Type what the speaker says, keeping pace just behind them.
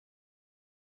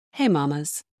Hey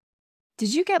mamas,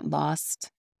 did you get lost?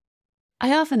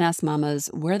 I often ask mamas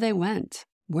where they went,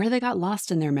 where they got lost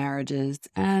in their marriages,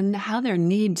 and how their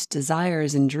needs,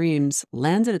 desires, and dreams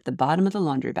landed at the bottom of the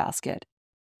laundry basket.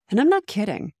 And I'm not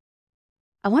kidding.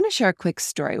 I want to share a quick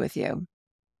story with you.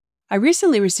 I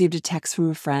recently received a text from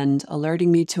a friend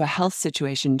alerting me to a health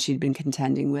situation she'd been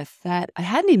contending with that I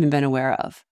hadn't even been aware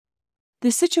of.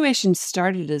 The situation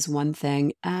started as one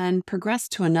thing and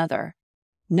progressed to another.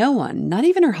 No one, not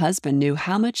even her husband, knew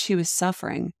how much she was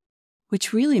suffering,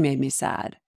 which really made me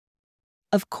sad.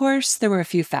 Of course, there were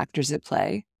a few factors at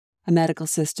play: a medical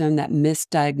system that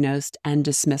misdiagnosed and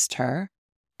dismissed her,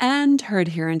 and her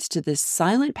adherence to this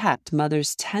silent pact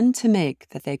mothers tend to make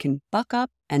that they can buck up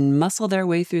and muscle their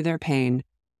way through their pain,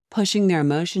 pushing their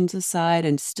emotions aside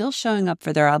and still showing up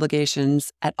for their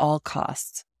obligations at all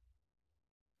costs.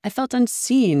 I felt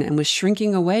unseen and was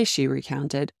shrinking away, she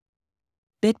recounted.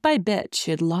 Bit by bit, she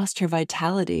had lost her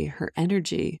vitality, her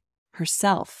energy,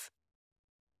 herself.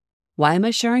 Why am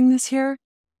I sharing this here?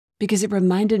 Because it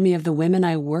reminded me of the women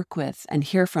I work with and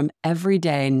hear from every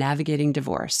day navigating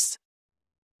divorce.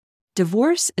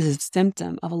 Divorce is a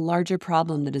symptom of a larger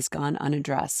problem that has gone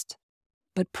unaddressed.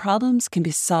 But problems can be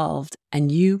solved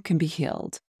and you can be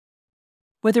healed.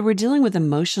 Whether we're dealing with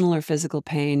emotional or physical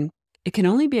pain, it can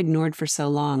only be ignored for so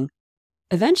long.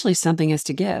 Eventually, something has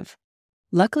to give.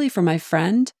 Luckily for my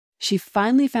friend, she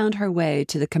finally found her way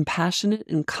to the compassionate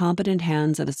and competent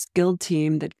hands of a skilled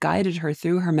team that guided her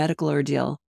through her medical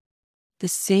ordeal. The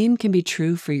same can be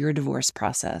true for your divorce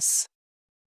process.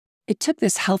 It took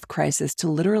this health crisis to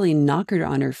literally knock her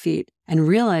on her feet and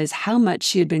realize how much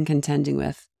she had been contending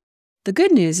with. The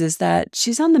good news is that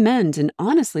she's on the mend and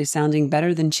honestly sounding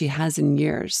better than she has in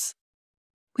years.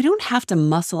 We don't have to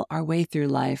muscle our way through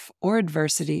life or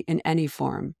adversity in any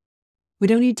form. We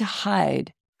don't need to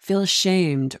hide, feel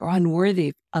ashamed or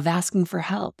unworthy of asking for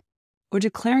help, or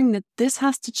declaring that this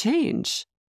has to change.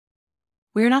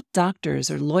 We are not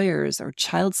doctors or lawyers or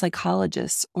child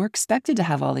psychologists or expected to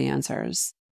have all the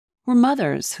answers. We're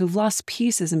mothers who've lost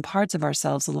pieces and parts of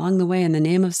ourselves along the way in the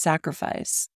name of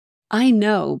sacrifice. I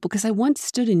know because I once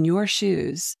stood in your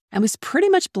shoes and was pretty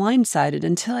much blindsided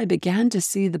until I began to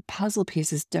see the puzzle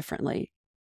pieces differently.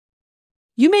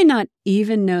 You may not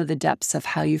even know the depths of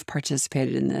how you've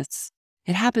participated in this.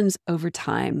 It happens over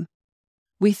time.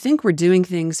 We think we're doing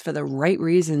things for the right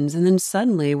reasons, and then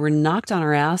suddenly we're knocked on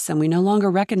our ass and we no longer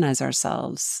recognize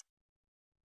ourselves.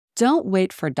 Don't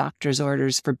wait for doctor's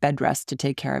orders for bed rest to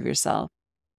take care of yourself.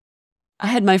 I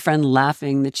had my friend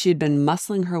laughing that she'd been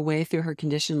muscling her way through her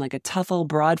condition like a tough old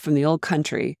broad from the old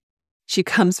country. She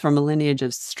comes from a lineage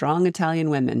of strong Italian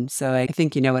women, so I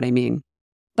think you know what I mean.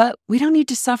 But we don't need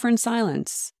to suffer in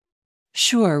silence.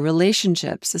 Sure,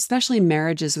 relationships, especially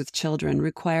marriages with children,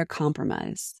 require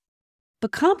compromise.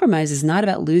 But compromise is not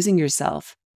about losing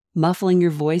yourself, muffling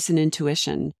your voice and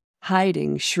intuition,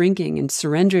 hiding, shrinking, and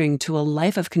surrendering to a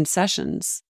life of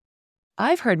concessions.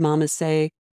 I've heard mamas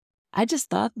say, I just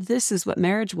thought this is what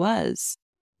marriage was.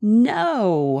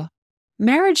 No!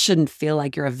 Marriage shouldn't feel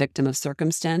like you're a victim of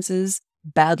circumstances,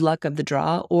 bad luck of the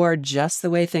draw, or just the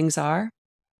way things are.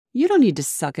 You don't need to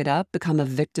suck it up, become a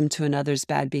victim to another's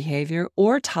bad behavior,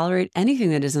 or tolerate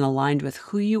anything that isn't aligned with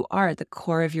who you are at the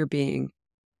core of your being.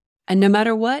 And no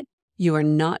matter what, you are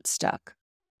not stuck.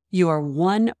 You are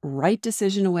one right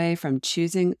decision away from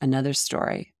choosing another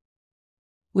story.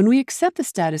 When we accept the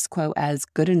status quo as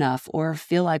good enough or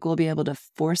feel like we'll be able to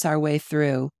force our way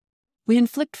through, we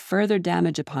inflict further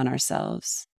damage upon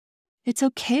ourselves. It's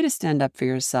okay to stand up for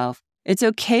yourself. It's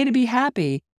okay to be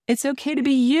happy. It's okay to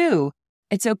be you.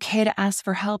 It's okay to ask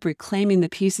for help reclaiming the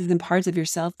pieces and parts of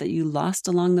yourself that you lost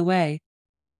along the way.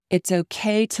 It's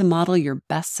okay to model your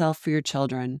best self for your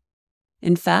children.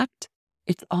 In fact,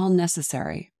 it's all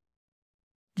necessary.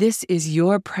 This is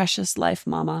your precious life,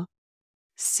 mama.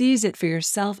 Seize it for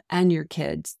yourself and your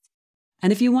kids.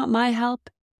 And if you want my help,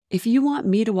 if you want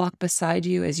me to walk beside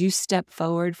you as you step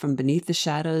forward from beneath the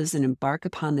shadows and embark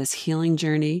upon this healing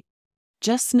journey,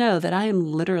 just know that I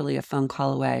am literally a phone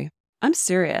call away. I'm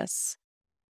serious.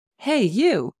 Hey,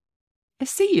 you. I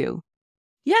see you.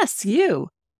 Yes, you.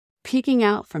 Peeking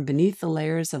out from beneath the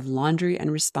layers of laundry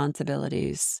and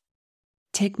responsibilities.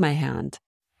 Take my hand.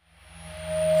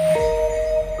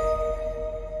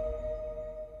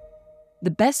 The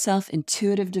Best Self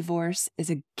Intuitive Divorce is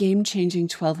a game-changing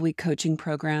 12-week coaching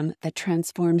program that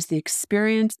transforms the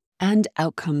experience and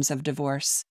outcomes of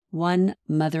divorce, one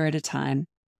mother at a time.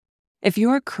 If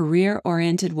you're a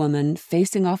career-oriented woman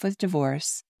facing off with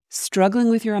divorce, struggling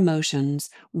with your emotions,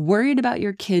 worried about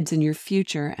your kids and your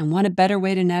future, and want a better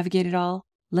way to navigate it all,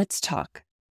 let's talk.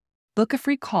 Book a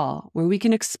free call where we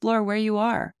can explore where you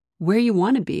are, where you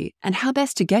want to be, and how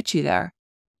best to get you there.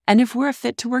 And if we're a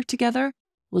fit to work together,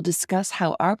 we'll discuss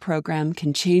how our program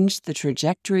can change the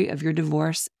trajectory of your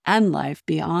divorce and life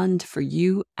beyond for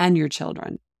you and your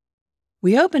children.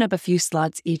 We open up a few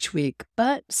slots each week,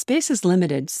 but space is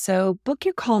limited, so book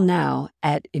your call now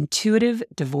at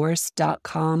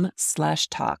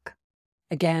intuitivedivorce.com/talk.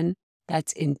 Again,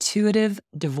 that's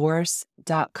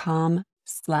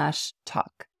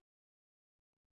intuitivedivorce.com/talk.